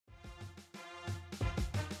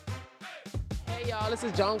Hey y'all, this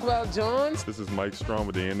is Jonquel Jones. This is Mike Strong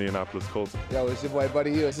with the Indianapolis Colts. Yo, it's your boy Buddy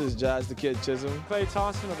Hield. This is Josh the Kid Chisholm. Klay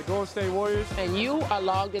Thompson of the Golden State Warriors. And you are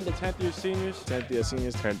logged into 10th year seniors. 10th year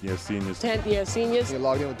seniors. 10th year seniors. 10th year seniors. You're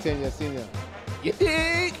logged in with 10 year senior. You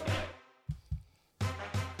dig?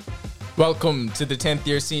 Welcome to the 10th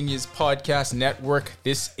Year Seniors Podcast Network.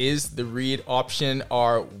 This is the Read Option,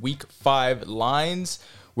 our Week 5 lines,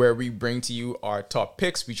 where we bring to you our top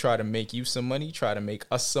picks. We try to make you some money, try to make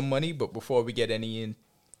us some money. But before we get into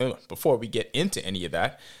any of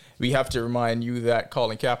that, we have to remind you that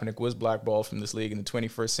Colin Kaepernick was blackballed from this league in the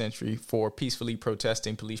 21st century for peacefully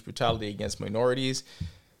protesting police brutality against minorities.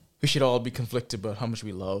 We should all be conflicted about how much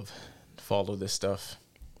we love to follow this stuff,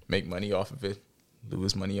 make money off of it,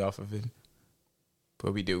 lose money off of it.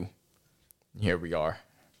 But we do. Here we are.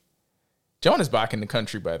 John is back in the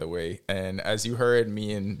country, by the way. And as you heard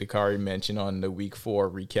me and Dakari mention on the Week 4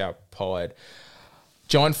 recap pod,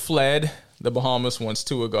 John fled the Bahamas once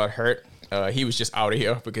Tua got hurt. He was just out of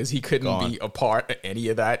here because he couldn't be a part of any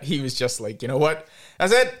of that. He was just like, you know what?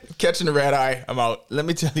 That's it. Catching the red eye. I'm out. Let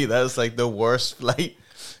me tell you, that was like the worst flight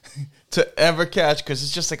to ever catch, because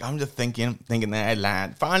it's just like, I'm just thinking that I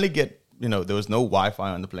land. Finally get, there was no Wi-Fi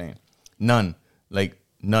on the plane. None.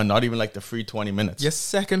 None. Not even like the free 20 minutes. Your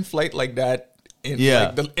second flight like that in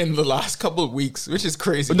the last couple of weeks, which is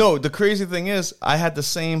crazy. But no, the crazy thing is, I had the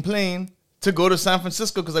same plane to go to San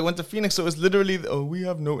Francisco because I went to Phoenix. So it's literally, we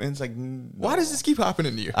have no ends. Like, no. Why does this keep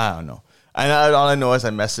happening to you? I don't know. And all I know is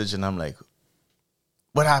I messaged and I'm like,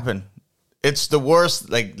 what happened? It's the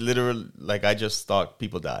worst. Like, literally, like, I just thought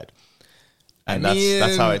people died. And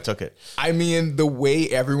that's how I took it. I mean, the way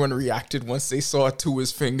everyone reacted once they saw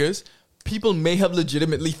Tua's fingers, people may have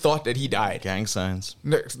legitimately thought that he died. Gang signs.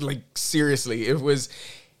 Like, seriously, it was,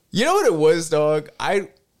 you know what it was, dog?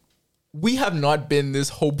 We have not been this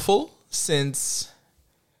hopeful since,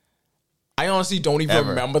 I honestly don't even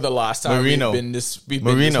remember the last time we've been this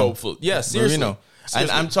hopeful. Yeah, seriously. Marino. And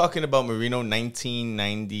I'm talking about Marino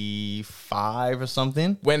 1995 or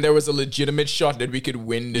something. When there was a legitimate shot that we could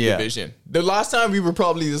win the division. The last time we were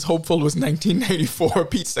probably this hopeful was 1994.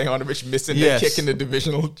 Pete Stoyanovich missing the kick in the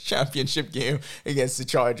divisional championship game against the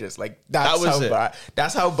Chargers. Like,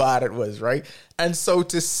 that's how bad it was, right? And so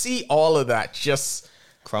to see all of that just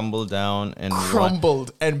crumbled down and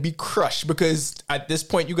be crushed, because at this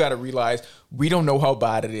point you got to realize we don't know how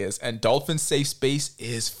bad it is, and Dolphins safe space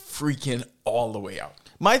is freaking all the way out.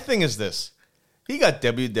 My thing is this: he got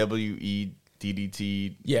WWE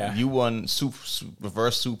DDT, you won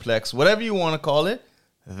reverse suplex, whatever you want to call it.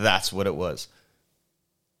 That's what it was.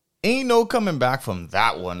 Ain't no coming back from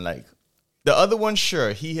that one. Like the other one,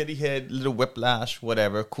 sure, he hit his head, little whiplash,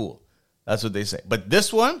 whatever, cool. That's what they say. But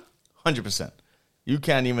this one, 100%. You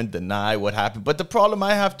can't even deny what happened. But the problem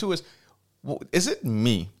I have too is it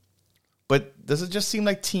me? But does it just seem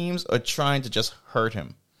like teams are trying to just hurt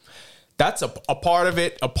him? That's a part of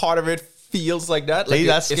it. A part of it feels like that. Like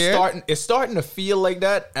it's starting to feel like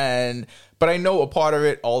that. But I know a part of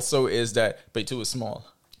it also is that Tua is small.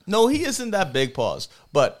 No, he isn't that big, pause.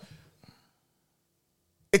 But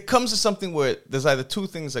it comes to something where there's either two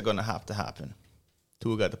things that are going to have to happen.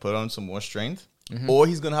 Tua got to put on some more strength. Mm-hmm. Or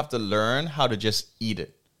he's going to have to learn how to just eat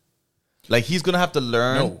it. Like, he's going to have to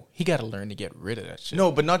learn. No, he got to learn to get rid of that shit.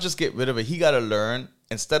 No, but not just get rid of it. He got to learn,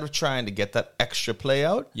 instead of trying to get that extra play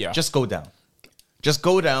out, just go down. Just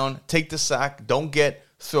go down, take the sack. Don't get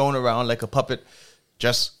thrown around like a puppet.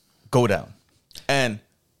 Just go down. And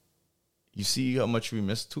you see how much we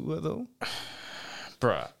missed Tua, though?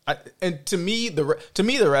 Bruh. And to me, the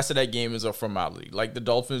rest of that game is a formality. Like, the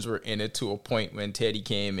Dolphins were in it to a point when Teddy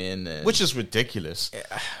came in. Which is ridiculous.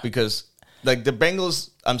 Because, like, the Bengals,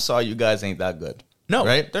 I'm sorry, you guys ain't that good. No,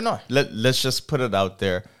 right? They're not. Let's just put it out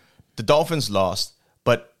there. The Dolphins lost,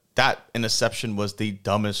 but that interception was the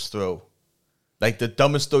dumbest throw. Like, the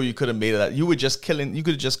dumbest throw you could have made of that. You could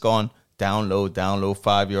have just gone down low,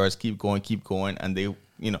 5 yards, keep going, and they...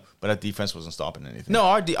 but our defense wasn't stopping anything. No,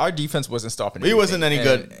 our defense wasn't stopping anything. We wasn't any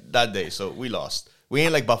good that day, so we lost. We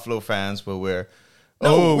ain't like Buffalo fans where we're...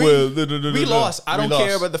 we lost. I don't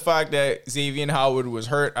care about the fact that Xavier Howard was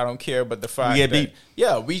hurt. I don't care about the fact that... beat.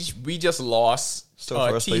 Yeah, we just lost.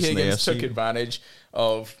 T. Higgins took advantage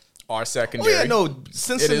of our secondary. Oh, yeah, no.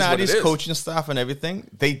 Cincinnati's coaching staff and everything,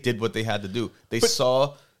 they did what they had to do. They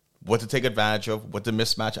saw what to take advantage of, what to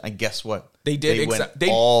mismatch, and guess what? They did exactly.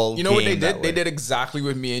 You know what they did? They did exactly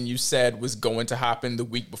what me and you said was going to happen the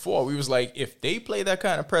week before. We was like, if they play that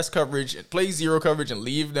kind of press coverage and play zero coverage and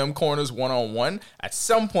leave them corners one-on-one, at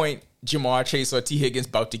some point, Jamar Chase or T. Higgins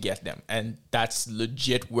about to get them. And that's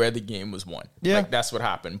legit where the game was won. Yeah. Like, that's what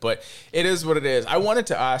happened. But it is what it is. I wanted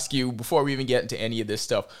to ask you, before we even get into any of this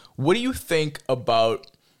stuff, what do you think about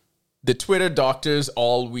the Twitter doctors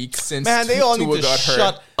all week since they all Tua need to got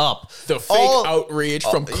shut hurt? up. The fake outrage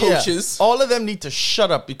from coaches. Yeah, all of them need to shut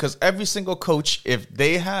up, because every single coach, if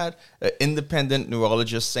they had an independent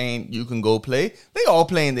neurologist saying you can go play, they all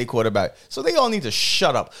playing their quarterback. So they all need to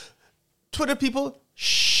shut up. Twitter people,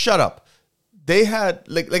 shut up. They had,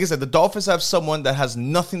 like I said, the Dolphins have someone that has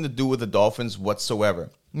nothing to do with the Dolphins whatsoever.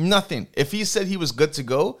 Nothing. If he said he was good to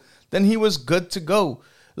go, then he was good to go.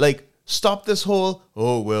 Like, stop this whole,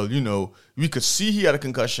 we could see he had a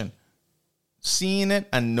concussion. Seeing it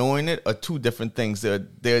and knowing it are two different things.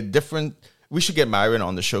 They're different. We should get Myron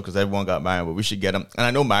on the show, because everyone got Myron, but we should get him. And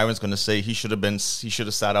I know Myron's going to say he should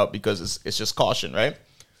have sat out because it's just caution, right?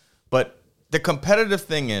 But the competitive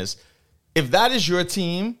thing is, if that is your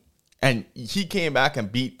team and he came back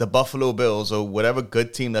and beat the Buffalo Bills or whatever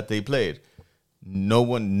good team that they played, no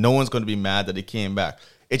one's going to be mad that he came back.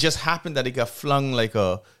 It just happened that he got flung like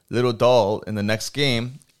a little doll in the next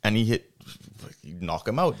game, and he knocked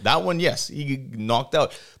him out. That one, yes, he knocked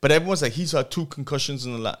out. But everyone's like, he's had 2 concussions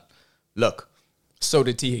in the last. Look. So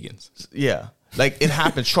did T. Higgins. Yeah. Like, it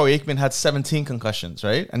happened. Troy Aikman had 17 concussions,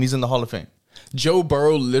 right? And he's in the Hall of Fame. Joe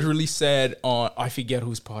Burrow literally said on, I forget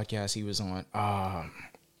whose podcast he was on. I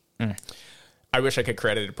wish I could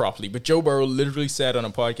credit it properly. But Joe Burrow literally said on a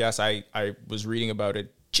podcast, I was reading about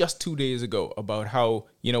it just 2 days ago, about how,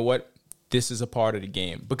 you know what? This is a part of the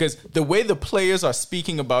game. Because the way the players are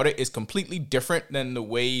speaking about it is completely different than the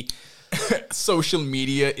way social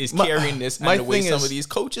media is carrying this, and the way some of these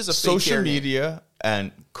coaches are social media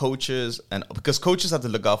and coaches, and because coaches have to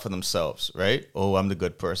look out for themselves, right? Oh, I'm the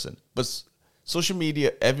good person. But social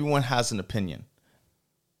media, everyone has an opinion.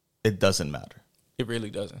 It doesn't matter. It really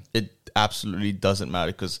doesn't. It absolutely doesn't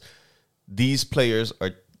matter, because these players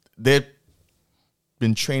they've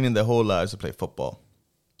been training their whole lives to play football,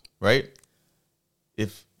 right?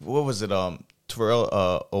 What was it?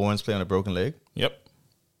 Terrell Owens playing on a broken leg. Yep.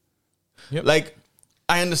 Like,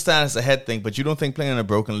 I understand it's a head thing, but you don't think playing on a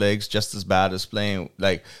broken leg's just as bad as playing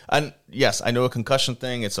and yes, I know a concussion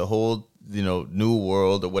thing. It's a whole, new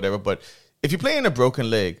world or whatever. But if you play in a broken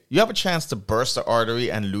leg, you have a chance to burst the artery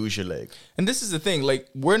and lose your leg. And this is the thing. Like,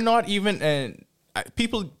 we're not even, and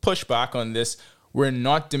people push back on this. We're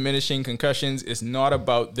not diminishing concussions. It's not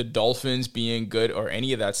about the Dolphins being good or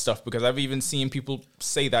any of that stuff, because I've even seen people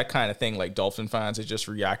say that kind of thing, like Dolphin fans are just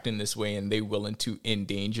reacting this way and they're willing to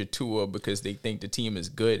endanger Tua because they think the team is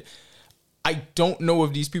good. I don't know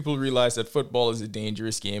if these people realize that football is a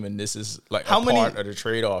dangerous game, and this is like part of the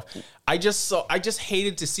trade-off. I just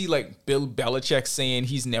hated to see like Bill Belichick saying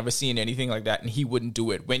he's never seen anything like that and he wouldn't do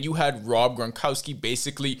it. When you had Rob Gronkowski,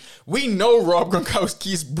 basically, we know Rob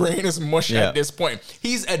Gronkowski's brain is mush at this point.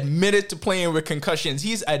 He's admitted to playing with concussions.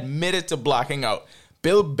 He's admitted to blacking out.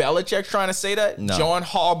 Bill Belichick trying to say that? No. John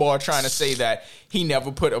Harbaugh trying to say that he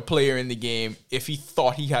never put a player in the game if he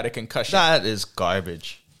thought he had a concussion. That is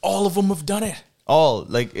garbage. All of them have done it.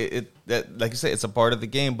 Like you say, it's a part of the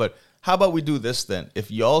game. But how about we do this then? If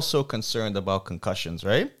y'all so concerned about concussions,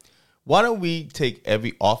 right? Why don't we take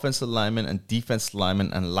every offensive lineman and defensive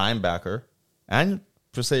lineman and linebacker and,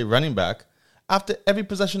 per se, running back after every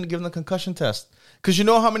possession to give them a concussion test? Because you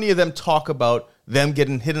know how many of them talk about them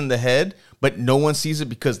getting hit in the head, but no one sees it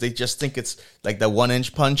because they just think it's like that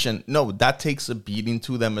 1-inch punch. And no, that takes a beating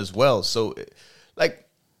to them as well. So, like,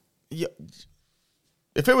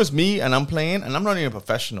 if it was me and I'm playing and I'm not even a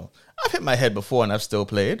professional, I've hit my head before and I've still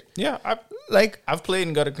played. Yeah, I've played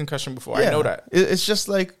and got a concussion before. Yeah, I know that. It's just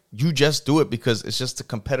like, you just do it because it's just the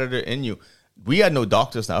competitor in you. We had no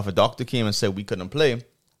doctors now. If a doctor came and said we couldn't play,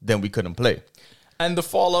 then we couldn't play. And the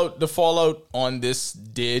fallout on this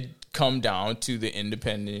did come down to the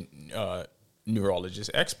independent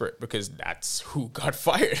neurologist expert, because that's who got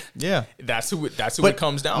fired. Yeah. That's who it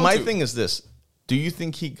comes down to. My thing is this. Do you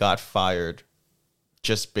think he got fired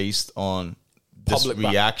just based on this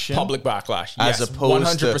reaction? Public backlash. As yes,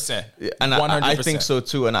 opposed 100%. And 100%. I think so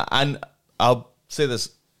too. And I'll say this.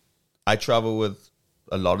 I travel with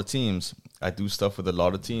a lot of teams. I do stuff with a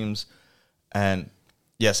lot of teams. And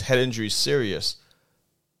yes, head injury is serious.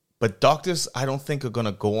 But doctors, I don't think, are going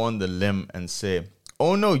to go on the limb and say,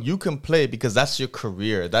 oh, no, you can play because that's your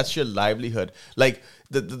career. That's your livelihood. Like,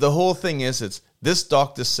 the whole thing is, this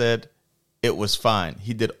doctor said it was fine.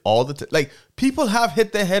 He did all the like people have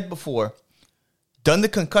hit their head before, done the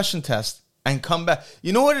concussion test, and come back.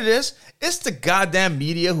 You know what it is? It's the goddamn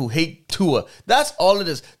media who hate Tua. That's all it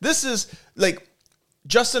is. This is like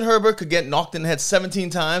Justin Herbert could get knocked in the head 17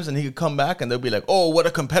 times and he could come back and they'll be like, oh, what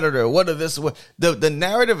a competitor. What are this? What? The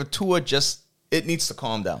narrative of Tua just, it needs to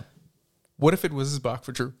calm down. What if it was his back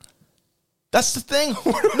for true? That's the thing.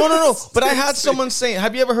 No. But I had someone saying,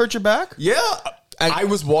 have you ever hurt your back? Yeah. I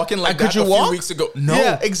was walking like that a few weeks ago. No.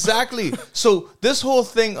 Yeah, exactly. So this whole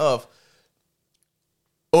thing of,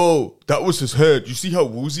 oh, that was his head. You see how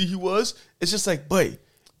woozy he was? It's just like, boy,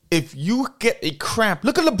 if you get a cramp,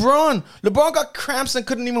 look at LeBron. LeBron got cramps and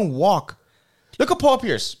couldn't even walk. Look at Paul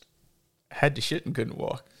Pierce. Had to shit and couldn't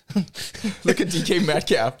walk. Look at DK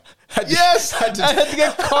Metcalf. I had to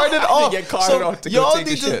get carted off.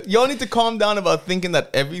 Y'all need to calm down about thinking that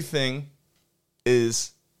everything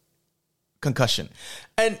is concussion.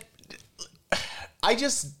 And I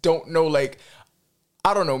just don't know, like,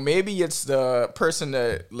 I don't know, maybe it's the person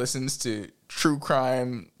that listens to true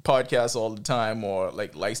crime podcasts all the time or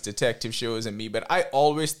like likes detective shows and me, but I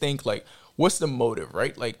always think like, what's the motive,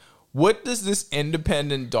 right? Like, what does this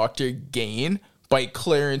independent doctor gain by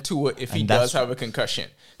clearing Tua if he does have a concussion?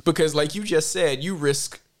 Because like you just said, you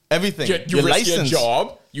risk everything. You risk your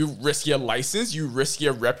job, you risk your license, you risk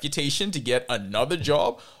your reputation to get another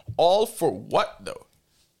job. All for what though?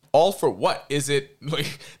 All for what? Is it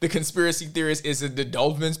like the conspiracy theorist? Is it the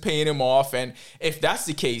Dolphins paying him off? And if that's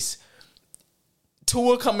the case,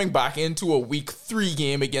 Tua coming back into a week 3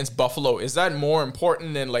 game against Buffalo, is that more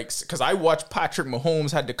important than like, because I watched Patrick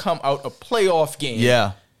Mahomes had to come out a playoff game.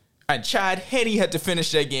 Yeah. And Chad Henne had to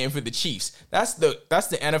finish that game for the Chiefs. That's the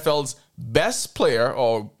NFL's best player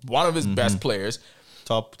or one of his best players.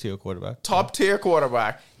 Top tier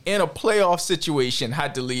quarterback. In a playoff situation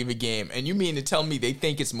had to leave a game. And you mean to tell me they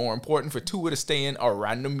think it's more important for Tua to stay in a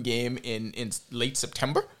random game in late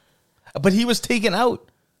September? But he was taken out.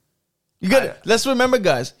 Let's remember,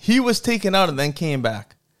 guys, he was taken out and then came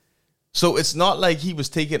back. So it's not like he was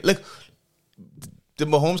taken. Like, did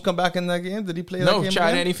Mahomes come back in that game? Did he play that game? No,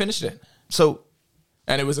 Chad Henne finished it. So,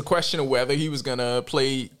 and it was a question of whether he was going to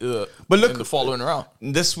play in the following round.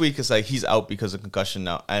 This week is like he's out because of concussion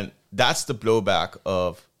now. And that's the blowback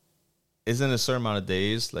of, isn't a certain amount of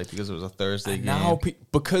days, like because it was a Thursday game. Now,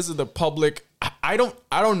 because of the public, I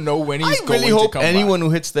don't know when he's going to come back. I really hope anyone who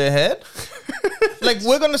hits their head, like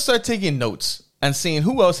we're going to start taking notes and seeing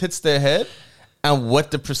who else hits their head and what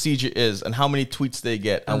the procedure is and how many tweets they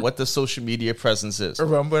get and what the social media presence is.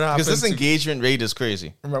 Remember what happened? Because this engagement rate is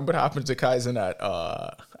crazy. Remember what happened to Kaizen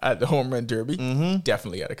at the home run derby? Mm-hmm.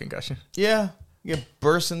 Definitely had a concussion. Yeah. You get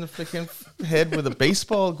burst in the freaking head with a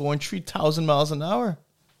baseball going 3,000 miles an hour.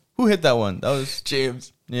 Who hit that one? That was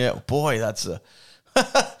James. Yeah. Boy, that's a...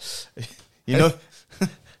 you know...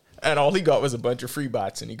 And all he got was a bunch of free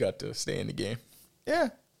bats and he got to stay in the game. Yeah.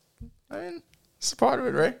 I mean, it's part of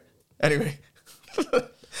it, right? Anyway...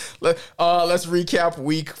 let's recap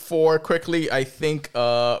week 4 quickly. I think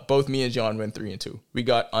both me and John went 3-2. We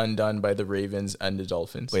got undone by the Ravens and the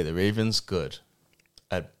Dolphins. Wait, the Ravens good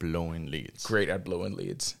at blowing leads. Great at blowing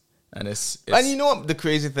leads. And it's and you know what the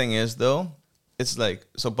crazy thing is though? It's like,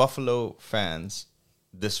 so Buffalo fans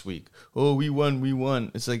this week, oh, we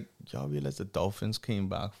won. It's like, y'all realize the Dolphins came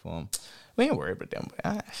back from. We ain't worried about them.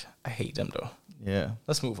 But I hate them though. Yeah.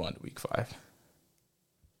 Let's move on to week 5.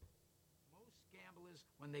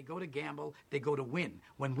 When they go to gamble, they go to win.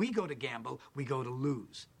 When we go to gamble, we go to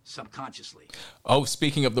lose subconsciously. Oh,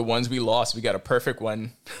 speaking of the ones we lost, we got a perfect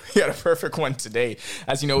one. We got a perfect one today.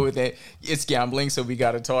 As you know, with it's gambling, so we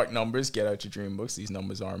got to talk numbers. Get out your dream books. These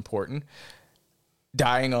numbers are important.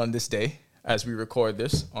 Dying on this day, as we record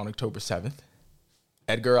this on October 7th,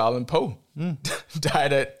 Edgar Allan Poe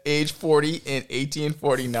died at age 40 in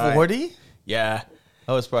 1849. 40? Yeah.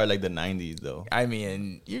 That was probably like the 90s, though. I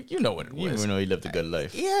mean, you know what it was. You even know he lived a good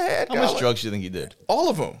life. Yeah. How much drugs do you think he did? All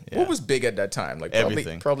of them. Yeah. What was big at that time? Like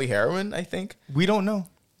everything. Probably heroin, I think. We don't know.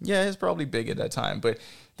 Yeah, it's probably big at that time. But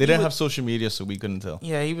they didn't have social media, so we couldn't tell.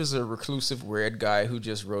 Yeah, he was a reclusive, weird guy who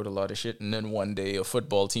just wrote a lot of shit. And then one day a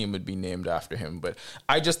football team would be named after him. But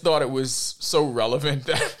I just thought it was so relevant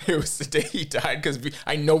that it was the day he died. Because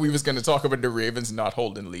I know we was going to talk about the Ravens not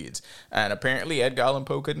holding leads. And apparently Edgar Allan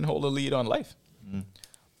Poe couldn't hold a lead on life.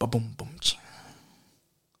 Ba-boom, boom, ching.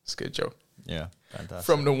 It's a good joke. Yeah, fantastic.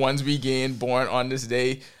 From the ones we gained, born on this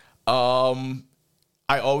day. I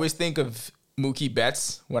always think of Mookie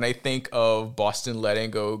Betts when I think of Boston letting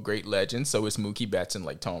go great legends. So it's Mookie Betts and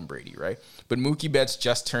like Tom Brady, right? But Mookie Betts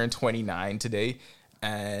just turned 29 today,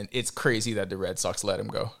 and it's crazy that the Red Sox let him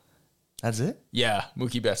go. That's it? Yeah,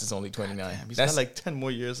 Mookie Betts is only 29. Damn, he's got like 10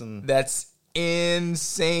 more years. That's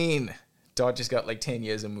insane. Dodgers got like 10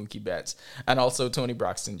 years of Mookie Betts. And also Tony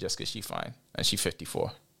Braxton just because she's fine. And she's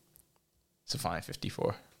 54. It's a fine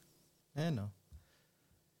 54. Yeah, no. All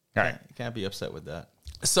right. You can't be upset with that.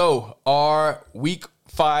 So our week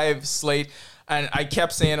 5 slate, and I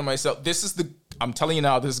kept saying to myself, I'm telling you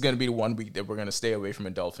now, this is going to be the one week that we're going to stay away from a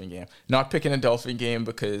Dolphin game. Not picking a Dolphin game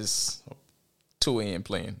because Tua ain't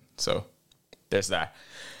playing. So there's that.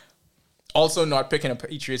 Also not picking a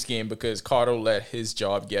Patriots game because Carter let his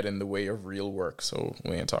job get in the way of real work. So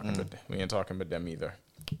we ain't talking about them either.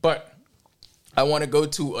 But I want to go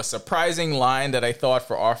to a surprising line that I thought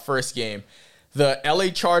for our first game. The LA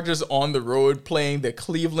Chargers on the road playing the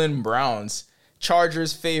Cleveland Browns.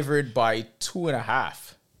 Chargers favored by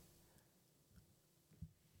 2.5.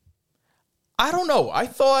 I don't know. I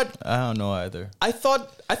don't know either. I thought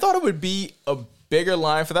it would be a bigger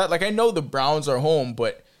line for that. Like, I know the Browns are home,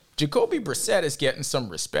 but Jacoby Brissett is getting some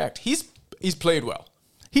respect. He's played well.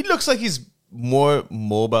 He looks like he's more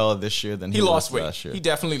mobile this year than he lost weight last year. He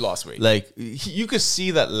definitely lost weight. Like, you could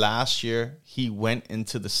see that last year he went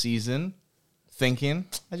into the season thinking,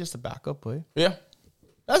 I just a backup, boy. Yeah.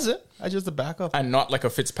 That's it. I just a backup. And not like a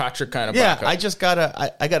Fitzpatrick kind of backup. I just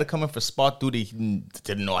gotta come in for spot duty. He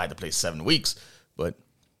didn't know I had to play 7 weeks. But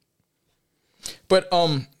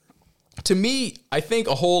to me, I think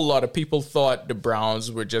a whole lot of people thought the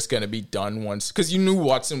Browns were just going to be done once because you knew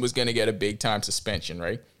Watson was going to get a big time suspension,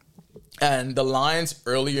 right? And the lines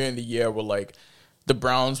earlier in the year were like the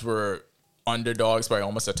Browns were underdogs by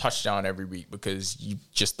almost a touchdown every week because you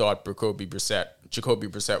just thought Jacoby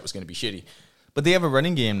Brissett was going to be shitty. But they have a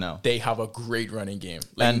running game now. They have a great running game.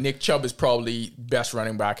 Like, Nick Chubb is probably best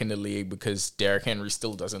running back in the league because Derrick Henry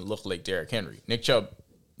still doesn't look like Derrick Henry. Nick Chubb,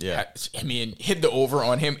 hit the over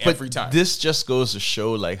on him every time. This just goes to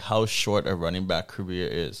show like how short a running back career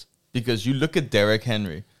is. Because you look at Derrick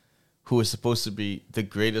Henry, who is supposed to be the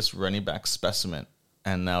greatest running back specimen,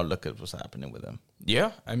 and now look at what's happening with him.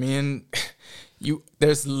 Yeah, I mean,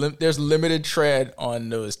 there's limited tread on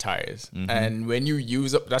those tires, and when you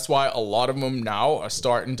use up, that's why a lot of them now are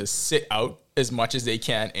starting to sit out as much as they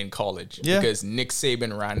can in college. Yeah. Because Nick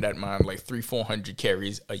Saban ran that man like 300-400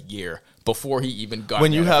 carries a year before he even got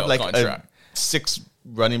when you have NFL like contract. A 6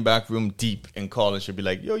 running back room deep in college, you'd be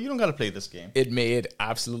like, yo, you don't got to play this game. It made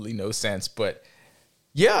absolutely no sense, but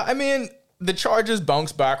yeah, I mean, the Chargers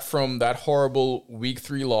bounced back from that horrible Week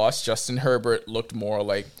 3 loss. Justin Herbert looked more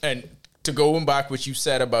like, and to go back what you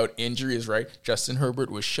said about injuries, right? Justin Herbert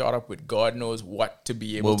was shot up with God knows what to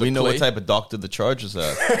be able to play. Well, we know what type of doctor the Chargers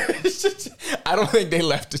are. I don't think they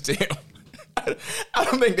left it to him. I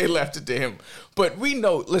don't think they left it to him. But we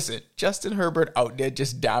know, listen, Justin Herbert out there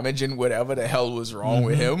just damaging whatever the hell was wrong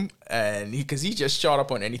with him. And because he just shot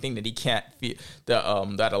up on anything that he can't feel,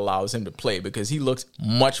 that allows him to play, because he looked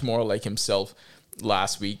much more like himself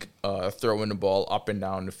last week, throwing the ball up and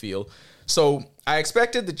down the field. So I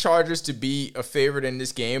expected the Chargers to be a favorite in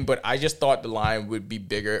this game, but I just thought the line would be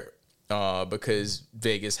bigger because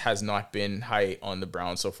Vegas has not been high on the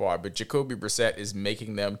Browns so far. But Jacoby Brissett is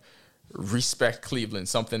making them respect Cleveland,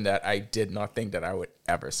 something that I did not think that I would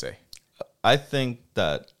ever say. I think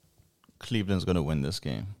that Cleveland's going to win this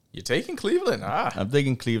game. You're taking Cleveland? I'm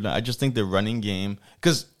taking Cleveland. I just think the running game,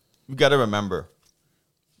 because you got to remember,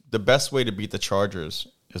 the best way to beat the Chargers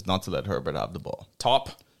is not to let Herbert have the ball. Top.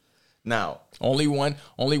 Now, only one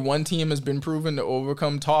team has been proven to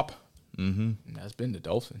overcome top. And that's been the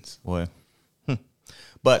Dolphins. Boy.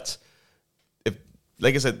 But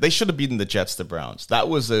like I said, they should have beaten the Jets, the Browns. That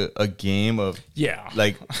was a game of,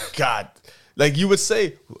 like, God. Like, you would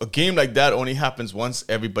say a game like that only happens once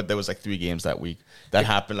but there was like 3 games that week that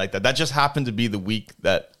happened like that. That just happened to be the week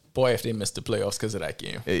that... Boy, if they missed the playoffs because of that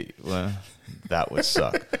game. Well, that would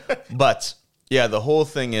suck. But, yeah, the whole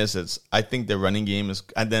thing is I think the running game is...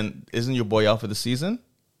 And then, isn't your boy out for the season?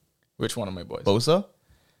 Which one of my boys? Bosa?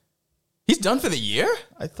 He's done for the year?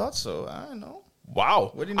 I thought so. I don't know.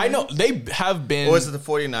 Wow. What do you I know they have been... Or is it the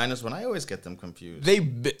 49ers one? I always get them confused.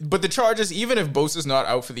 But the Chargers, even if Bosa's not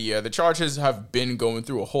out for the year, the Chargers have been going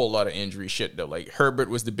through a whole lot of injury shit, though. Like, Herbert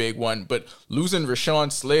was the big one, but losing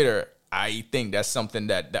Rashawn Slater, I think that's something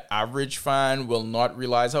that the average fan will not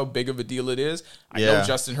realize how big of a deal it is. I know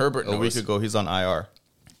Justin Herbert knows. A week ago, he's on IR.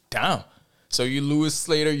 Damn. So you lose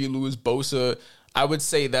Slater, you lose Bosa. I would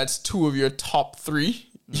say that's 2 of your top 3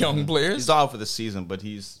 young players. He's out for the season, but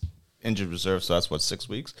he's injured reserve, so that's 6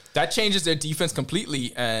 weeks. That changes their defense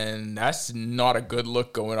completely, and that's not a good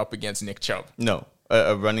look going up against Nick Chubb. No,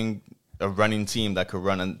 a running team that could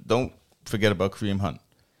run, and don't forget about Kareem Hunt.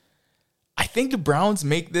 I think the Browns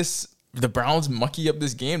mucky up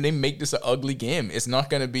this game. They make this an ugly game. It's not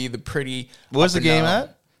going to be the pretty. Where's the game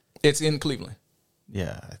at? It's in Cleveland.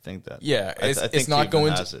 Yeah, I think that. Yeah, I it's think not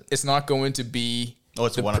going Cleveland to. has it. It's not going to be. Oh,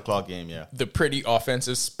 it's a 1 o'clock game. Yeah. The pretty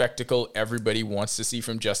offensive spectacle everybody wants to see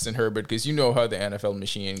from Justin Herbert, because you know how the NFL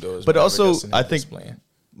machine goes. But whenever also, Justin I Herbert's think playing.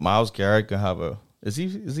 Miles Garrett could have a. Is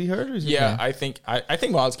he hurt? Or is he Yeah, playing? I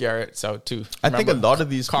think Myles Garrett's out too. I think a lot of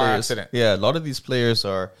these car players. accident. Yeah, a lot of these players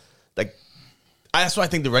are like. That's why I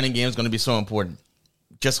think the running game is going to be so important.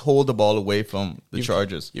 Just hold the ball away from the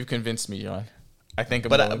Chargers. You've convinced me, John. I think,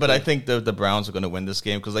 But I think the Browns are going to win this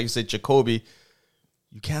game because, like you said, Jacoby,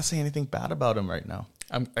 you can't say anything bad about him right now.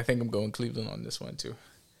 I think I'm going Cleveland on this one too.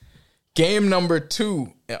 Game number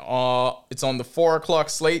 2. It's on the 4 o'clock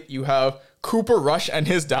slate. You have Cooper Rush and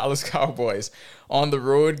his Dallas Cowboys on the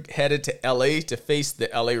road, headed to LA to face the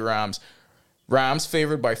LA Rams. Rams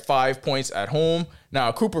favored by 5 points at home.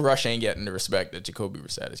 Now, Cooper Rush ain't getting the respect that Jacoby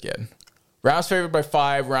Brissett is getting. Rams favored by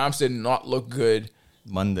 5. Rams did not look good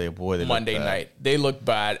Monday night. They look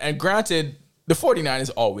bad. And granted, the 49ers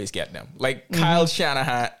always get them. Like Kyle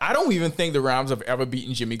Shanahan, I don't even think the Rams have ever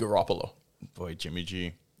beaten Jimmy Garoppolo. Boy, Jimmy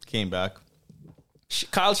G came back.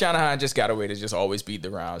 Kyle Shanahan just got a way to just always beat the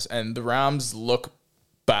Rams. And the Rams look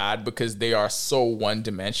bad because they are so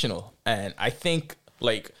one-dimensional. And I think,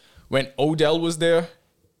 like, when Odell was there,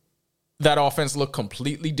 that offense looked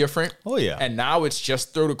completely different. Oh, yeah. And now it's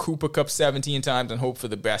just throw the Cooper Cup 17 times and hope for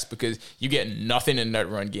the best, because you get nothing in that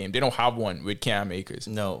run game. They don't have one with Cam Akers.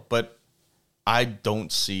 No, but I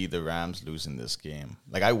don't see the Rams losing this game.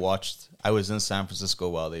 Like, I was in San Francisco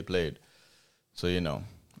while they played. So, you know.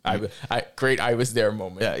 I was there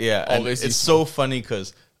moment. Yeah. And it's so funny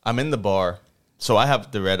because I'm in the bar. So I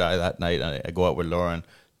have the red eye that night. And I go out with Lauren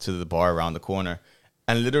to the bar around the corner.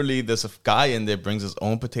 And literally, there's a guy in there brings his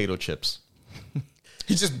own potato chips.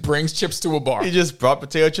 He just brings chips to a bar. He just brought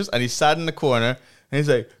potato chips, and he sat in the corner, and he's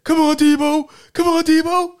like, "Come on, Debo! Come on,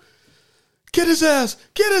 Debo! Get his ass!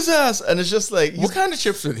 Get his ass!" And it's just like, what kind of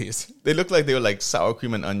chips are these? They look like they were like sour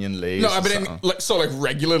cream and onion Lay's. No, I mean, like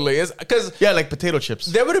regular Lay's, because yeah, like potato chips.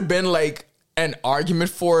 There would have been like an argument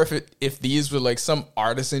for if these were like some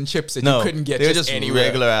artisan chips that you couldn't get they're just anywhere.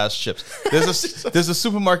 Regular ass chips. There's a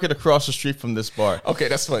supermarket across the street from this bar. Okay,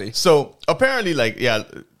 that's funny. So apparently, like, yeah,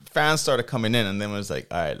 fans started coming in, and then it was like,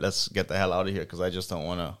 all right, let's get the hell out of here because I just don't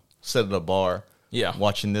want to sit at a bar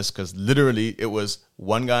watching this, because literally it was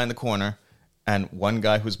one guy in the corner and one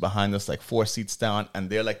guy who's behind us like 4 seats down, and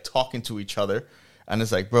they're like talking to each other, and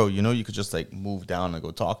it's like, bro, you know, you could just like move down and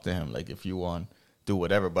go talk to him, like, if you want, do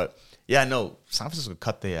whatever. But yeah, no, San Francisco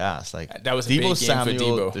cut their ass. Like, that was a big game for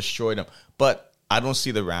Debo. Destroyed them. But I don't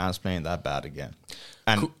see the Rams playing that bad again,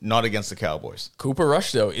 and not against the Cowboys. Cooper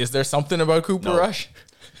Rush, though, is there something about Cooper Rush?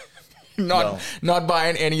 Not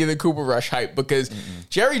buying any of the Cooper Rush hype, because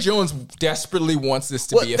Jerry Jones desperately wants this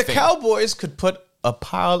to be a thing. The Cowboys could put a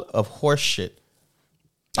pile of horse shit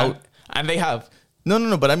out. And they have.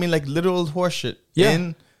 No, but I mean like literal horse shit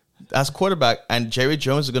in as quarterback, and Jerry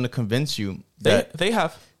Jones is going to convince you that they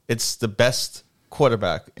have. It's the best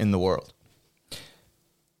quarterback in the world.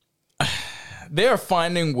 They are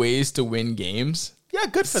finding ways to win games. Yeah,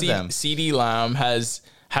 good for them. CeeDee Lamb has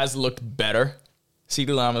looked better.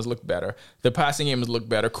 CeeDee Lamb has looked better. The passing game has looked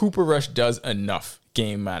better. Cooper Rush does enough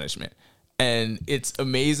game management. And it's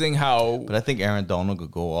amazing how... But I think Aaron Donald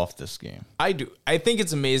could go off this game. I do. I think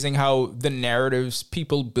it's amazing how the narratives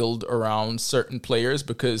people build around certain players,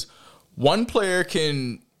 because one player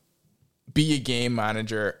can be a game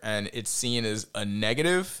manager and it's seen as a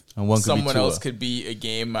negative. And one could someone be else could be a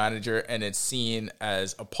game manager and it's seen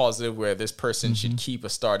as a positive, where this person should keep a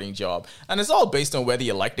starting job. And it's all based on whether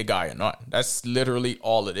you like the guy or not. That's literally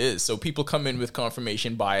all it is. So people come in with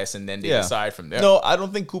confirmation bias and then they decide from there. No, I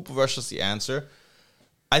don't think Cooper Rush is the answer.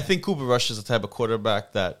 I think Cooper Rush is the type of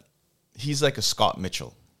quarterback that he's like a Scott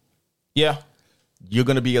Mitchell. Yeah. You're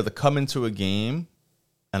going to be able to come into a game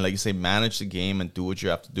and, like you say, manage the game and do what you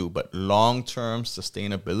have to do. But long-term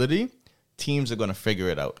sustainability, teams are going to figure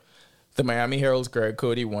it out. The Miami Herald's Greg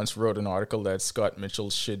Cody once wrote an article that Scott Mitchell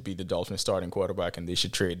should be the Dolphins starting quarterback and they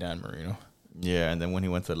should trade Dan Marino. Yeah, and then when he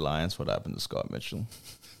went to the Lions, what happened to Scott Mitchell?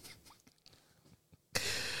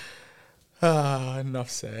 Enough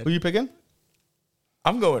said. Who are you picking?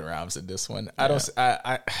 I'm going Rams in this one. I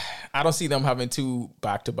don't see them having 2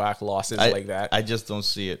 back-to-back losses like that. I just don't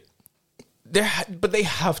see it. But they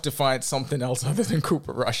have to find something else other than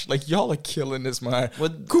Cooper Rush. Like, y'all are killing this, man. Well,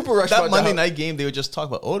 Cooper Rush. That Monday night game, they would just talk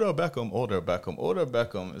about Odell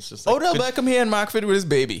Beckham. It's just like, Odell Beckham here in Mockford with his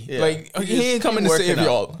baby. Yeah. Like, he ain't coming to save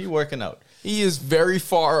y'all. He working out. He is very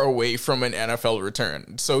far away from an NFL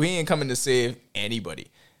return, so he ain't coming to save anybody.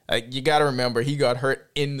 Like, you got to remember, he got hurt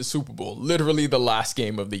in the Super Bowl, literally the last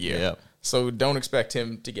game of the year. Yeah. So don't expect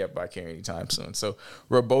him to get back here anytime soon. So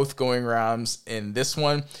we're both going Rams in this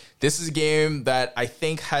one. This is a game that I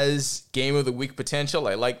think has game of the week potential.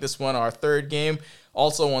 I like this one, our third game.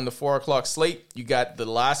 Also on the 4 o'clock slate, you got the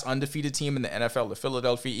last undefeated team in the NFL, the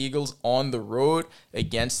Philadelphia Eagles, on the road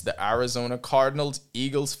against the Arizona Cardinals.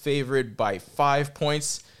 Eagles favored by 5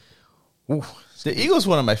 points. Ooh, The Eagles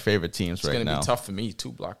one of my favorite teams right now. It's going to be tough for me.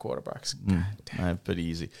 2 black quarterbacks. Pretty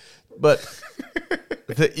easy. But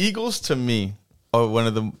the Eagles, to me, are one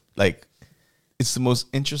of the, like, it's the most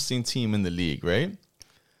interesting team in the league, right?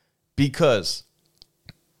 Because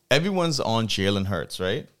everyone's on Jalen Hurts,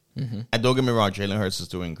 right? Mm-hmm. And don't get me wrong, Jalen Hurts is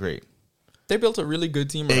doing great. They built a really good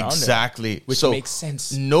team around Exactly. him, which so makes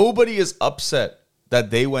sense. Nobody is upset that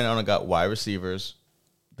they went out and got wide receivers.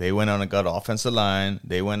 They went out and got offensive line.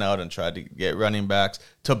 They went out and tried to get running backs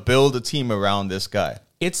to build a team around this guy.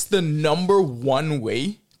 It's the number one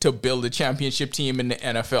way to build a championship team in the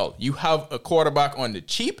NFL. You have a quarterback on the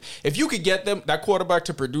cheap. If you could get that quarterback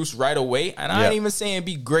to produce right away, and I ain't even saying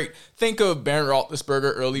be great. Think of Ben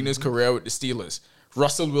Roethlisberger early in his career with the Steelers.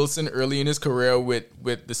 Russell Wilson early in his career with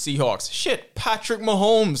the Seahawks. Shit, Patrick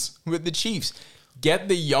Mahomes with the Chiefs. Get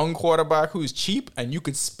the young quarterback who's cheap, and you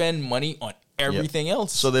could spend money on everything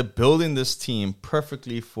else. So they're building this team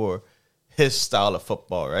perfectly for his style of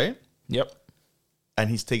football, right? Yep. And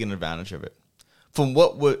he's taking advantage of it. From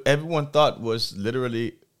what everyone thought was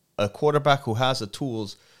literally a quarterback who has the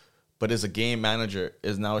tools, but is a game manager,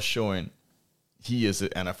 is now showing he is an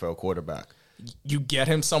NFL quarterback. You get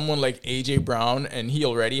him someone like A.J. Brown, and he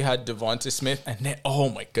already had Devonta Smith, and then, oh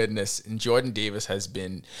my goodness, and Jordan Davis has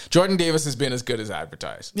been as good as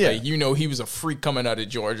advertised. Yeah. Like, he was a freak coming out of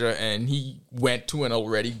Georgia, and he went to an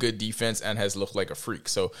already good defense and has looked like a freak.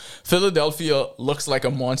 So Philadelphia looks like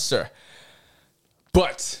a monster.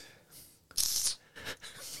 But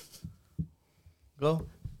Go.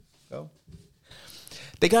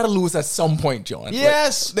 they got to lose at some point, John.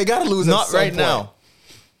 Yes. Like, they got to lose at Not some right point. now.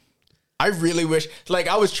 I really wish, like,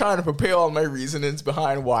 I was trying to prepare all my reasonings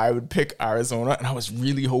behind why I would pick Arizona, and I was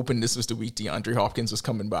really hoping this was the week DeAndre Hopkins was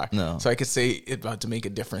coming back. No. So I could say it's about to make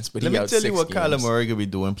a difference. But Let he me out tell you 6 what games. Kyler Murray could be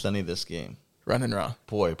doing plenty this game. Running around.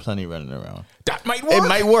 Boy, plenty running around. That might work. It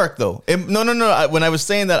might work, though. No. When I was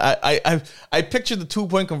saying that, I pictured the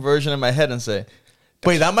 2-point conversion in my head and say,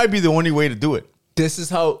 wait, that might be the only way to do it. This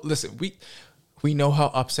is how, listen, we know how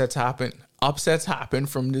upsets happen. Upsets happen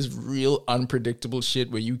from this real unpredictable shit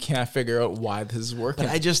where you can't figure out why this is working.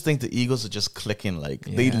 But I just think the Eagles are just clicking like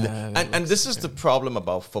and this is the problem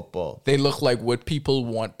about football. They look like what people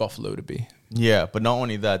want Buffalo to be. Yeah, but not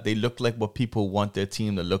only that, they look like what people want their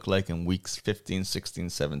team to look like in weeks 15, 16,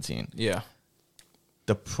 17. Yeah.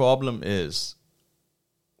 The problem is,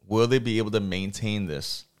 will they be able to maintain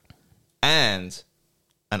this? And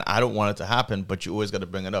I don't want it to happen, but you always got to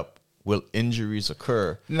bring it up. Will injuries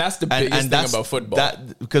occur? And that's the biggest thing about football.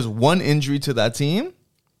 Because one injury to that team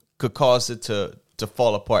could cause it to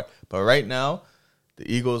fall apart. But right now,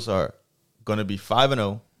 the Eagles are going to be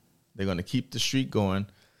 5-0. They're going to keep the streak going.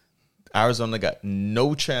 Arizona got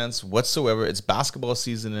no chance whatsoever. It's basketball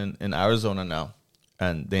season in Arizona now,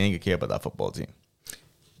 and they ain't going to care about that football team.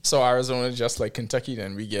 So Arizona, just like Kentucky,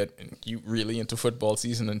 then we get you really into football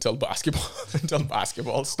season until basketball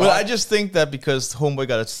starts. Well, I just think that because homeboy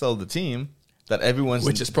got to sell the team, that everyone's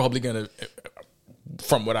which is probably gonna,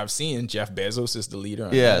 from what I've seen, Jeff Bezos is the leader.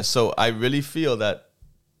 Yeah, so I really feel that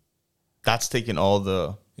that's taking all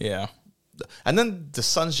the And then the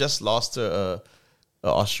Suns just lost to an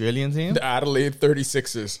Australian team, the Adelaide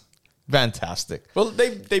 36ers. Fantastic. Well, they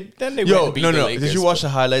went to beat the Lakers. Did you watch the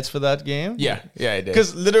highlights for that game? Yeah, I did.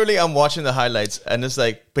 Because literally, I'm watching the highlights, and it's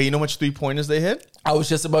like, but you know how much 3-pointers they hit? I was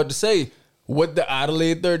just about to say what the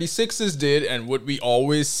Adelaide 36ers did, and what we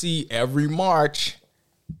always see every March.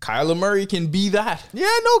 Kyler Murray can be that.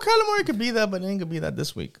 Yeah, no, Kyler Murray could be that, but he ain't gonna be that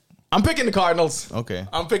this week. I'm picking the Cardinals. Okay.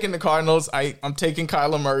 I'm picking the Cardinals. I'm taking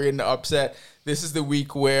Kyler Murray in the upset. This is the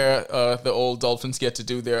week where the old Dolphins get to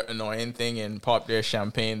do their annoying thing and pop their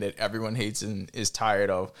champagne that everyone hates and is tired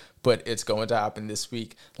of. But it's going to happen this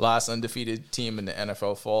week. Last undefeated team in the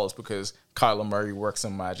NFL falls because Kyler Murray works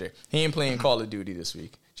some magic. He ain't playing Call of Duty this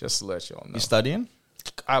week, just to let y'all know. You studying?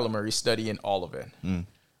 Kyler Murray studying all of it. All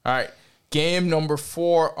right. Game number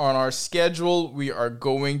 4 on our schedule. We are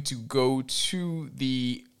going to go to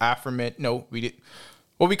the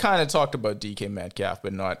we kind of talked about DK Metcalf,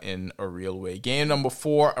 but not in a real way. Game number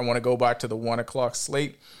 4, I want to go back to the 1 o'clock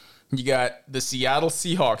slate. You got the Seattle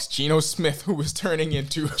Seahawks, Geno Smith, who was turning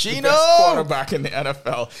into the best quarterback in the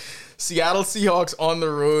NFL. Seattle Seahawks on the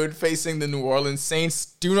road facing the New Orleans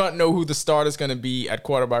Saints. Do not know who the starter is going to be at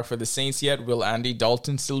quarterback for the Saints yet. Will Andy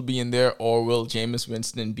Dalton still be in there, or will Jameis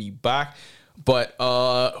Winston be back? But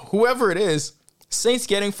whoever it is, Saints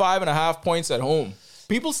getting 5.5 points at home.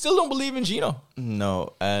 People still don't believe in Geno.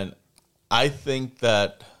 No, and I think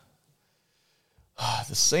that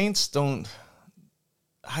the Saints don't.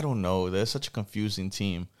 I don't know. They're such a confusing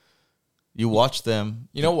team. You watch them.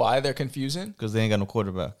 You know why they're confusing? Because they ain't got no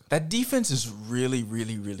quarterback. That defense is really,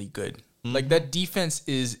 really, really good. Mm-hmm. Like, that defense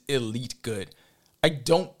is elite good. I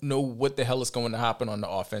don't know what the hell is going to happen on the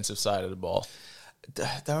offensive side of the ball.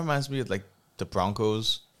 That reminds me of, like, the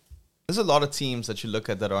Broncos. There's a lot of teams that you look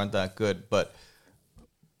at that aren't that good, but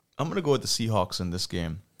I'm going to go with the Seahawks in this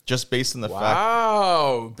game. Just based on the fact...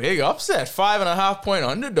 Wow, big upset. 5.5 point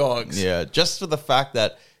underdogs. Yeah, just for the fact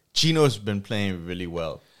that Geno's been playing really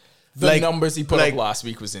well. The numbers he put up last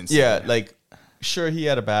week was insane. Yeah, like, sure, he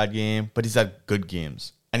had a bad game, but he's had good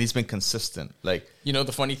games. And he's been consistent. Like, you know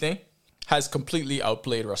the funny thing? Has completely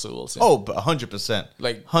outplayed Russell Wilson. Oh, 100%.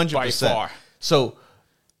 Like, 100%. by far. So,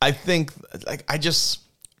 I think, like,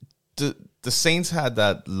 the Saints had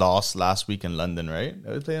that loss last week in London, right?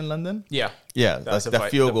 Did they play in London? Yeah. Yeah, that's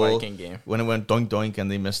that field goal. Viking game. When it went doink doink and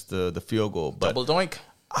they missed the field goal. But double doink.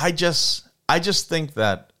 I just think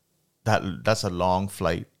that's a long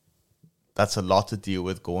flight. That's a lot to deal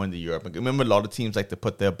with going to Europe. Remember, a lot of teams like to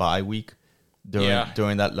put their bye week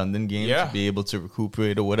during that London game to be able to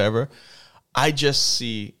recuperate or whatever. I just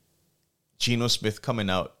see Geno Smith coming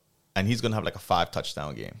out, and he's going to have like a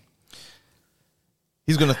 5-touchdown game.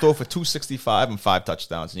 He's going to throw for 265 and 5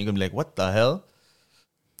 touchdowns, and you're going to be like, what the hell?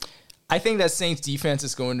 I think that Saints defense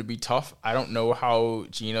is going to be tough. I don't know how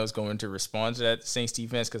Geno's going to respond to that Saints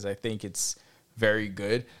defense because I think it's very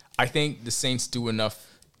good. I think the Saints do enough.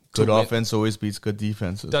 Good offense always beats good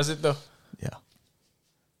defenses. Does it, though? Yeah.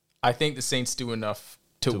 I think the Saints do enough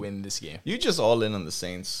to win this game. You just all in on the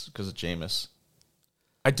Saints because of Jameis.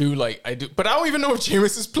 I do. But I don't even know if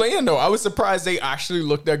Jameis is playing, though. I was surprised they actually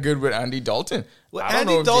looked that good with Andy Dalton. Well,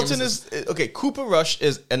 Andy Dalton is... Okay, Cooper Rush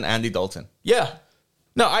is an Andy Dalton. Yeah.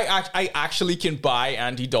 No, I actually can buy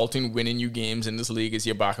Andy Dalton winning you games in this league as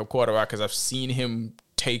your backup quarterback because I've seen him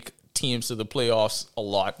take teams to the playoffs a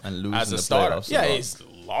lot and lose as in a the starter. Playoffs Yeah, he's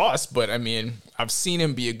lost, but I mean, I've seen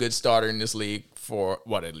him be a good starter in this league for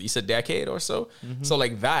at least a decade or so. Mm-hmm. So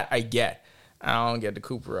like that, I get. I don't get the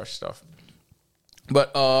Cooper Rush stuff.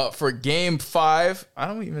 But for game 5, I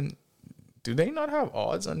don't even. Do they not have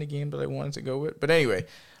odds on the game that I wanted to go with? But anyway,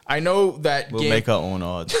 I know that we'll make our own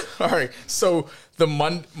odds. All right, so the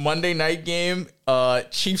Monday night game,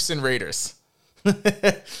 Chiefs and Raiders.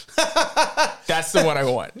 That's the one I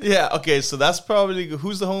want. Yeah, okay, so that's probably...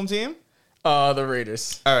 Who's the home team? The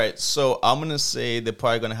Raiders. All right, so I'm going to say they're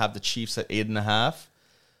probably going to have the Chiefs at 8.5.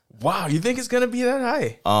 Wow, you think it's going to be that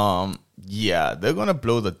high? Yeah, they're going to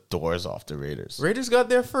blow the doors off the Raiders. Raiders got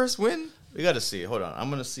their first win? We got to see. Hold on. I'm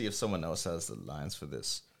going to see if someone else has the lines for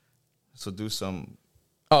this. So do some...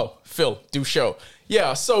 Oh, Phil, do show.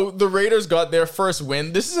 Yeah, so the Raiders got their first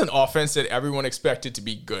win. This is an offense that everyone expected to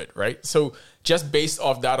be good, right? So just based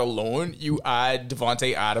off that alone, you add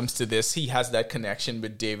Devontae Adams to this. He has that connection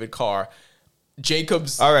with David Carr.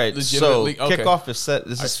 Jacobs. All right, so kickoff is set.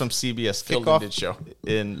 This is from CBS. Kickoff show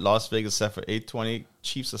in Las Vegas set for 8:20.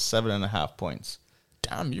 Chiefs are 7.5 points.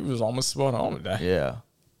 Damn, you was almost spot on with that. Yeah.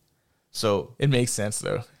 So it makes sense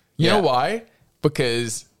though. You know why?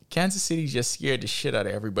 Because Kansas City just scared the shit out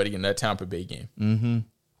of everybody in that Tampa Bay game. Mm-hmm.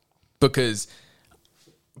 Because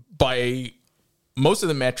by most of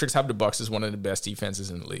the metrics, have the Bucs as one of the best defenses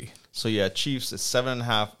in the league. So yeah, Chiefs is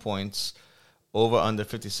 7.5 points. Over under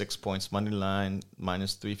 56 points. Money line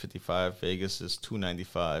minus 355. Vegas is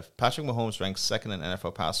 295. Patrick Mahomes ranks second in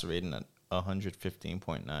NFL passer rating at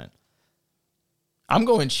 115.9. I'm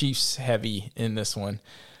going Chiefs heavy in this one.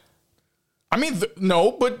 I mean,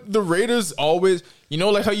 no, but the Raiders always, you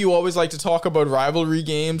know, like how you always like to talk about rivalry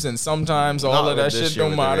games, and sometimes all of that shit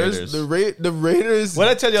don't matter. The Raiders. What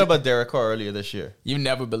did I tell you about Derek Carr earlier this year? You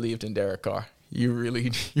never believed in Derek Carr. You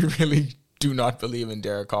really do not believe in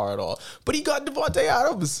Derek Carr at all. But he got Devontae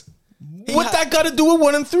Adams. What that got to do with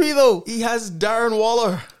 1-3 though? He has Darren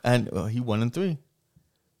Waller, and he 1-3.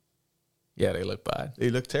 Yeah, they look bad. They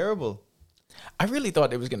look terrible. I really thought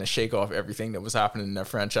they was going to shake off everything that was happening in their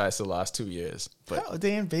franchise the last 2 years. But how are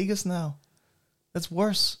they in Vegas now? That's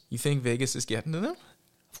worse. You think Vegas is getting to them?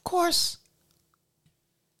 Of course.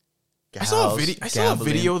 I saw a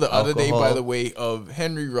video the other day, by the way, of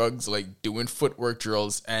Henry Ruggs like doing footwork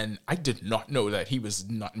drills, and I did not know that he was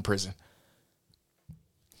not in prison.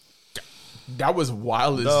 That was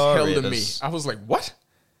wild as hell to me. I was like, what?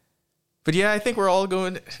 But yeah, I think we're all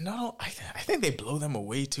going. No, I think they blow them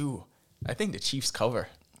away too. I think the Chiefs cover,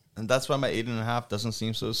 and that's why my 8.5 doesn't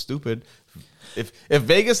seem so stupid. If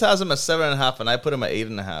Vegas has them at 7.5 and I put them at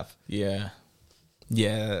 8.5,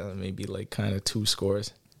 yeah, maybe like kind of 2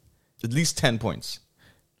 scores, at least 10 points.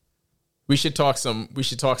 We should talk some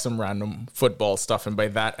random football stuff, and by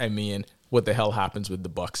that I mean what the hell happens with the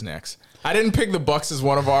Bucs next. I didn't pick the Bucs as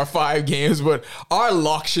one of our 5 games, but our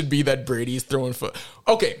lock should be that Brady's throwing for.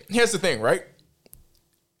 Okay, here's the thing, right?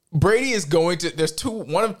 Brady is going to.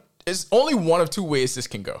 There's only one of 2 ways this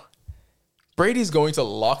can go. Brady's going to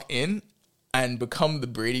lock in and become the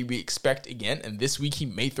Brady we expect again, and this week he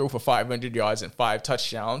may throw for 500 yards and 5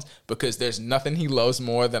 touchdowns because there's nothing he loves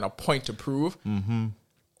more than a point to prove. Mm-hmm.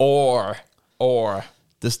 Or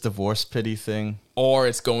this divorce pity thing. Or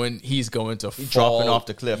he's going to fall. Dropping off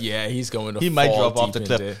the cliff. Yeah, he's going to fall. He might drop off the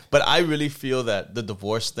cliff. But I really feel that the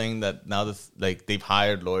divorce thing, that now that like they've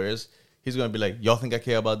hired lawyers, he's going to be like, y'all think I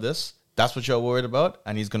care about this? That's what y'all worried about?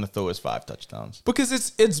 And he's going to throw his 5 touchdowns. Because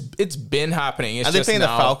it's been happening. It's Are they playing the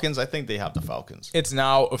Falcons? I think they have the Falcons. It's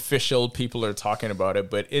now official. People are talking about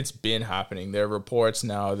it, but it's been happening. There are reports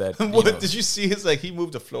now that... Did you see? It's like he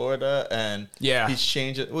moved to Florida and he's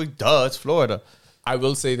changed it. Well, duh, it's Florida. I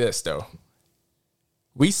will say this, though.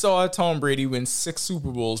 We saw Tom Brady win 6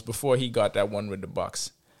 Super Bowls before he got that one with the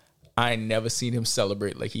Bucs. I never seen him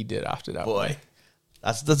celebrate like he did after that. Boy.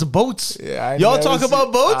 That's a boats. Yeah, y'all talk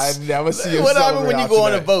about boats? I never see him what happened when you go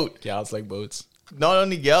on a boat? Gals like boats. Not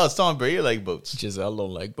only gals, Tom Brady like boats. Giselle don't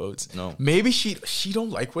like boats. No. Maybe she don't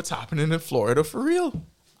like what's happening in Florida for real.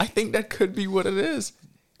 I think that could be what it is.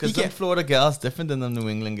 Because them Florida gals different than them New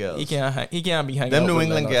England gals. He can't be hanging out them New with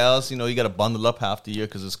England Leonard. gals, you got to bundle up half the year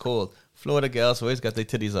because it's cold. Florida gals always got their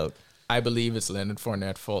titties out. I believe it's Leonard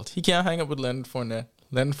Fournette's fault. He can't hang up with Leonard Fournette.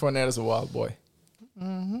 Leonard Fournette is a wild boy.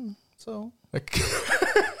 Mm-hmm. So...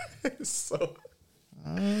 So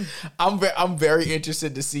I'm very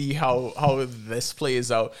interested to see how this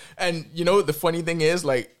plays out. And the funny thing is,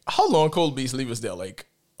 like, how long Cole Beasley was there? Like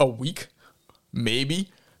a week, maybe.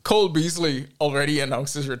 Cole Beasley already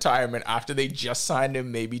announced his retirement after they just signed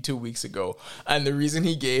him maybe 2 weeks ago. And the reason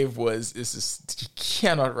he gave was, you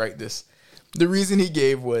cannot write this. The reason he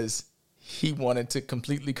gave was he wanted to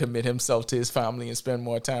completely commit himself to his family and spend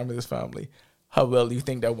more time with his family. How well do you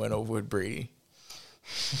think that went over with Brady?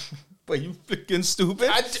 But you freaking stupid.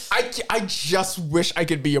 I just wish I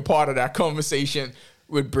could be a part of that conversation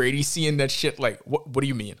with Brady, seeing that shit. Like, what do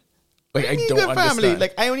you mean? Like, I don't understand. Family.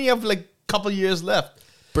 Like, I only have like a couple years left.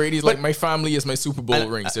 Brady's like, my family is my Super Bowl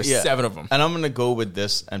rings. There's 7 of them. And I'm going to go with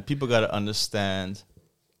this, and people got to understand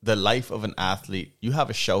the life of an athlete. You have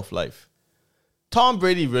a shelf life. Tom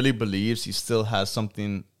Brady really believes he still has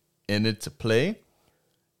something in it to play.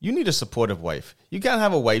 You need a supportive wife. You can't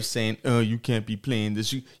have a wife saying, "Oh, you can't be playing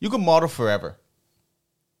this." You can model forever.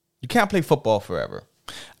 You can't play football forever.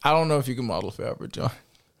 I don't know if you can model forever, John.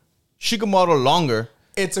 She can model longer.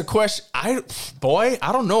 It's a question. I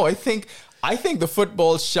don't know. I think the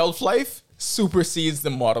football shelf life supersedes the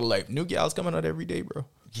model life. New gals coming out every day, bro.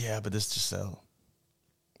 Yeah, but this Giselle.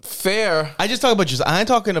 Fair. I just talk about Giselle. I ain't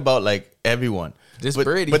talking about like everyone.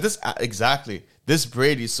 Brady. But this exactly. This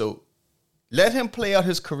Brady. So let him play out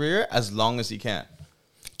his career as long as he can.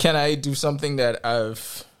 Can I do something that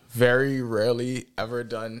I've very rarely ever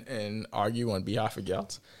done and argue on behalf of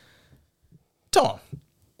gals? Tom,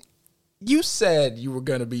 you said you were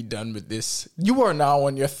going to be done with this. You are now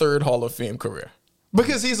on your 3rd Hall of Fame career.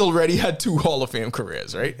 Because he's already had 2 Hall of Fame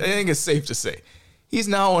careers, right? I think it's safe to say. He's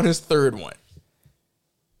now on his 3rd one.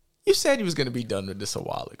 You said he was going to be done with this a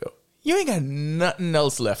while ago. You ain't got nothing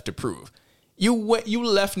else left to prove. You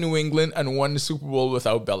left New England and won the Super Bowl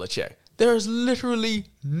without Belichick. There's literally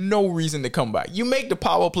no reason to come back. You make the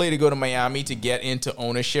power play to go to Miami to get into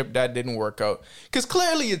ownership. That didn't work out. Because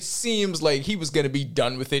clearly it seems like he was going to be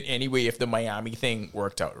done with it anyway if the Miami thing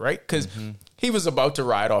worked out, right? Because he was about to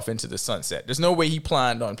ride off into the sunset. There's no way he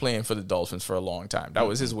planned on playing for the Dolphins for a long time. That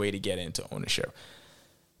was his way to get into ownership.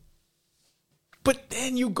 But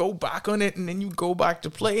then you go back on it and then you go back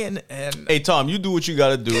to playing. And hey, Tom, you do what you got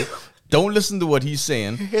to do. Don't listen to what he's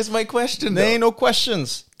saying. Here's my question, There ain't no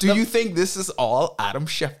questions. Do you think this is all Adam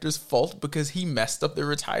Schefter's fault because he messed up the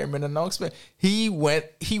retirement announcement? He went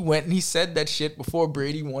and he said that shit before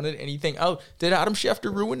Brady wanted anything out. Did Adam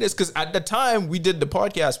Schefter ruin this? Because at the time we did the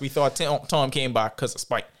podcast, we thought Tom came back because of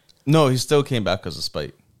spite. No, he still came back because of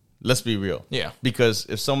spite. Let's be real. Yeah. Because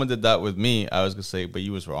if someone did that with me, I was going to say, but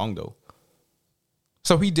you was wrong, though.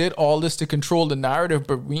 So he did all this to control the narrative,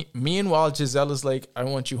 but meanwhile, Giselle is like, I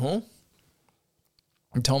want you home.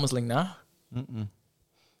 And Tom was like, nah.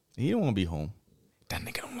 He don't want to be home. That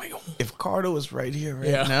nigga don't want you home. If Cardo was right here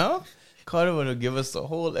now, Carter would give us the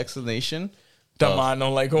whole explanation. That man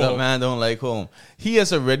don't like home. That man don't like home. He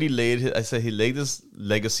has already laid he laid his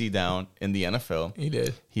legacy down in the NFL. He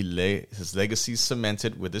did. His legacy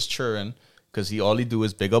cemented with his children because all he do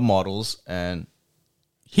is bigger models, and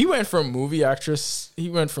he went from movie actress. He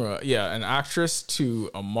went from an actress to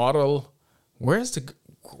a model. Where's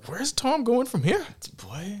Tom going from here?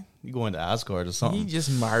 Boy, you going to Asgard or something? He just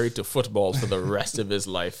married to football for the rest of his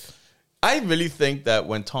life. I really think that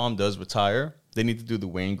when Tom does retire, they need to do the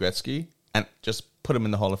Wayne Gretzky and just put him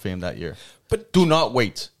in the Hall of Fame that year. But do not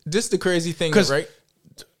wait. This is the crazy thing, right?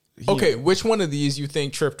 Okay, which one of these you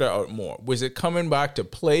think tripped her out more? Was it coming back to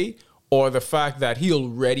play, or the fact that he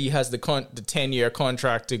already has the 10-year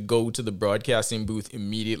contract to go to the broadcasting booth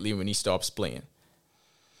immediately when he stops playing?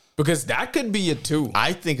 Because that could be it too.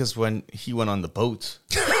 I think it's when he went on the boat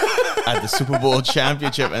at the Super Bowl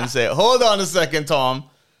championship and said, "Hold on a second, Tom.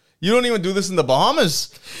 You don't even do this in the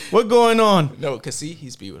Bahamas. What going on?" No, because see,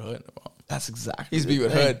 he's be with her in the Bahamas. That's exactly. He's be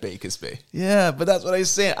with her at Baker's Bay. Yeah, but that's what I'm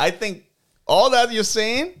saying. I think all that you're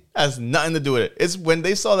saying has nothing to do with it. It's when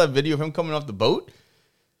they saw that video of him coming off the boat.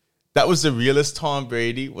 That was the realest Tom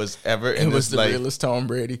Brady was ever in his life. It was the realest Tom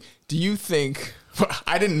Brady. Do you think...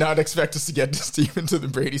 I did not expect us to get this deep into the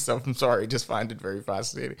Brady stuff. I'm sorry. I just find it very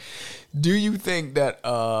fascinating. Do you think that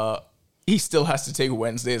he still has to take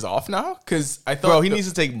Wednesdays off now? Because I thought... Bro, he needs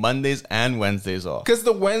to take Mondays and Wednesdays off. Because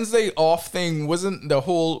the Wednesday off thing wasn't the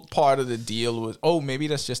whole part of the deal. Was, maybe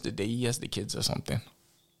that's just the day he has the kids or something.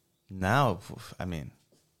 Now, I mean,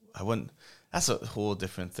 I wouldn't... That's a whole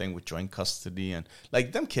different thing with joint custody and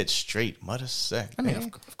like them kids straight, mother sick. I mean,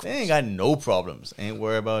 of course. They ain't got no problems. Ain't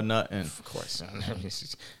worried about nothing. Of course.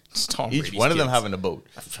 It's Tom Each Brady's one of them kids. having a boat.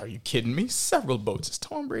 Are you kidding me? Several boats. It's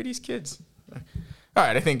Tom Brady's kids. All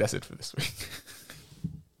right, I think that's it for this week.